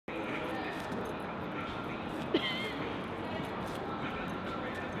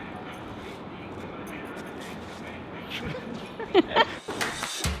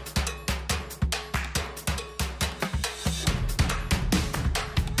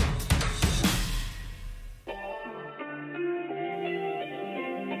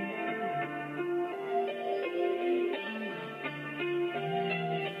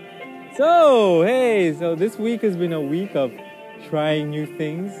So, hey, so this week has been a week of trying new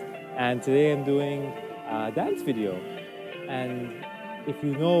things, and today I'm doing a dance video. And if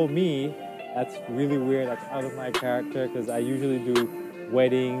you know me, that's really weird, that's out of my character, because I usually do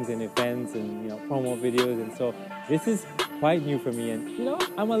weddings and events and, you know, promo videos, and so this is quite new for me, and you know,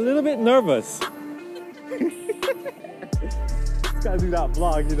 I'm a little bit nervous. Just gotta do that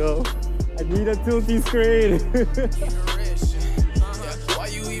vlog, you know. I need a tilty screen. Why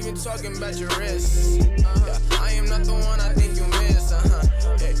you even talking about your wrist? I am not the one I think you miss.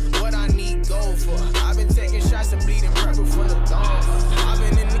 Hey, what I need gold for? I've been taking shots and bleeding purple from the thong. I've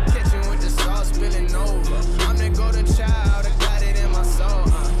been in the kitchen with the sauce spilling over. I'm the golden child, I got it in my soul.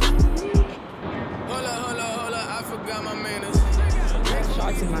 Hold up, I forgot my manners.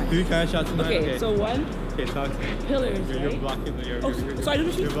 Shots in mind. 3 kind of shots in mind? Okay, so one. Okay, talk to me. Pillars, You're right? blocking the... So I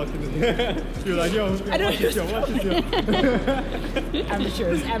don't shoot? You're blocking the... You're like, yo, I don't watch this, yo, watch this, yo.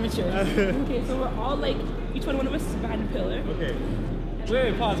 Amateurs. Okay, so we're all like, each one of us is behind a pillar. Okay.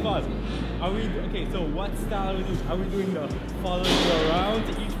 Wait, pause. Are we... Okay, so what style are we doing? Are we doing the following you around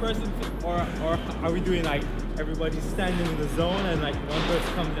to each person? Or are we doing like everybody standing in the zone and like one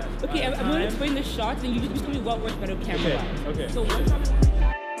person comes at Okay, I'm going to explain the shots and you just tell me what works better camera-wise. Okay. So one shot...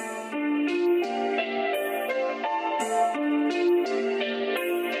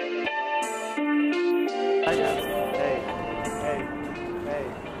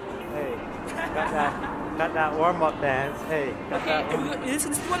 Got that warm-up dance. Hey, got that warm-up. Is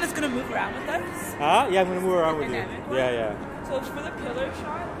this the one that's going to move around with us? Huh? Yeah, I'm going to move around with you. Dynamic one? Yeah. So for the pillar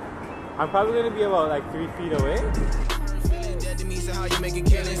shot? I'm probably going to be about like 3 feet away. How you make a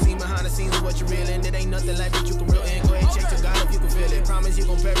killing, see behind the scenes of what you're reeling. It ain't nothing like that you can reel in. Go ahead, check to God if you can feel it. Promise you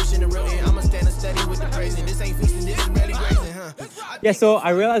gon' perish in the real end. I'ma stand and steady with the praising. This ain't feasting, this is really grazing, huh? Yeah, so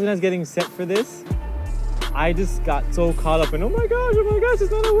I realized when I was getting set for this, I just got so caught up in, oh my gosh,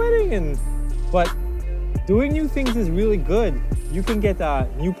 it's not a wedding. But doing new things is really good. You can get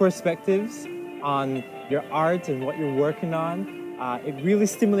new perspectives on your art and what you're working on. It really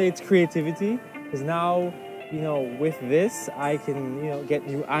stimulates creativity, because now, you know, with this, I can, you know, get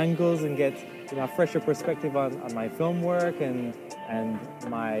new angles and get, you know, a fresher perspective on my film work and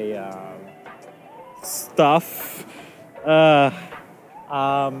my stuff. You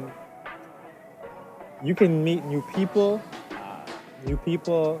can meet new people.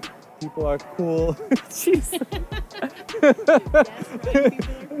 People are cool. Jeez.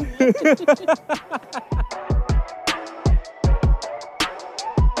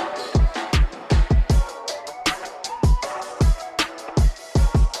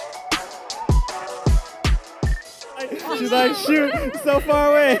 She's like, shoot, so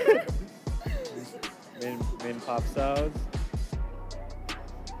far away. Main pop sounds.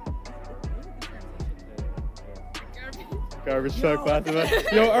 Garbage truck, Fatima.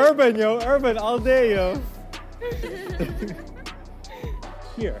 Yo, urban, all day, yo.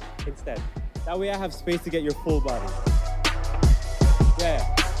 Here, instead. That way I have space to get your full body. Yeah.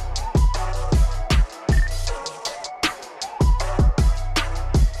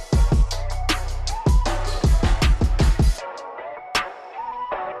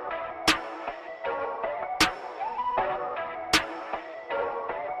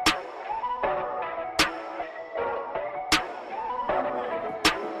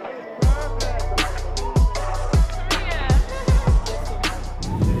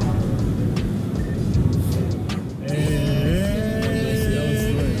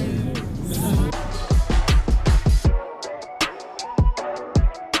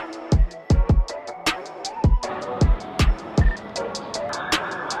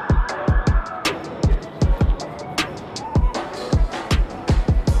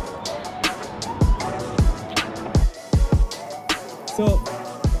 So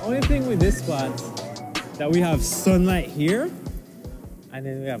the only thing with this spot that we have sunlight here and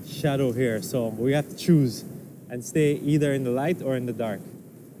then we have shadow here, so we have to choose and stay either in the light or in the dark.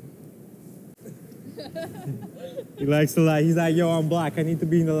 He likes the light. He's like, yo, I'm black, I need to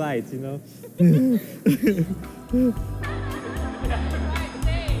be in the light, you know?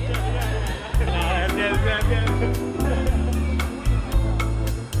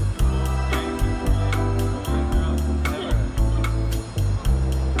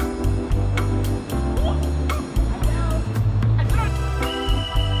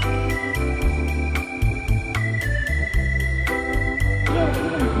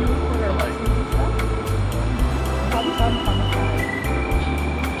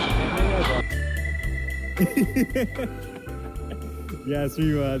 Yes,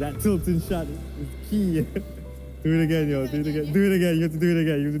 Rima, that tilting shot is key. Do it again, yo. Do it again. Do it again. You have to do it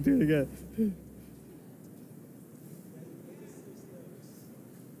again. You have to do it again.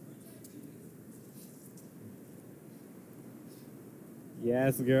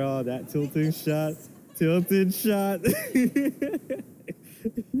 Yes, girl, that tilting shot. Tilted shot.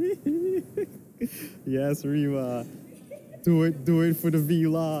 Yes, Rima. Do it for the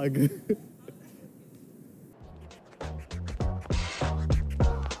vlog.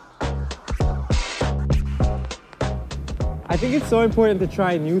 I think it's so important to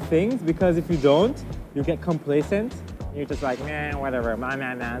try new things because if you don't, you get complacent. You're just like, man, whatever,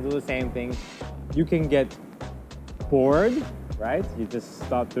 man, do the same thing. You can get bored, right? You just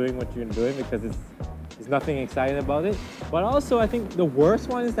stop doing what you're doing because there's nothing exciting about it. But also, I think the worst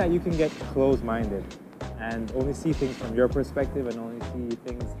one is that you can get closed-minded and only see things from your perspective and only see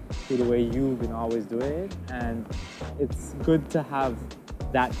things through the way you've been always doing it. And it's good to have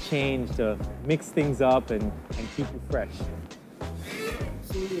that change to mix things up and keep you fresh.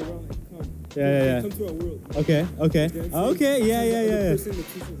 Yeah. Come to our world. Okay. Yeah.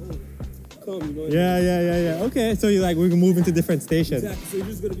 Come, you know. Yeah. Okay, so you like we can move into different stations. Exactly. So you're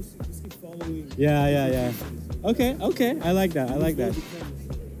just gonna just keep following. Yeah. Okay. I like that.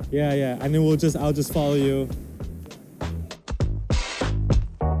 Yeah. And then I'll just follow you.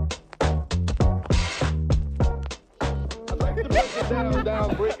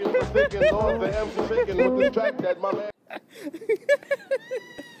 Down, breaking, forsaken, Lord, the M forsaken with this track that my man.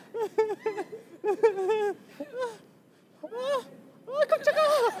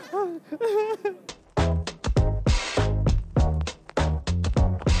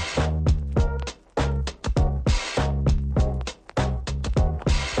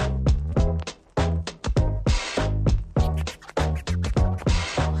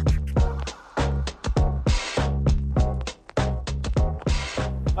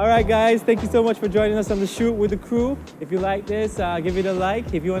 All right, guys, thank you so much for joining us on the shoot with the crew. If you like this, give it a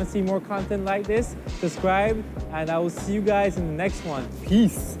like. If you want to see more content like this, subscribe, and I will see you guys in the next one.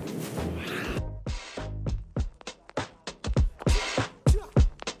 Peace.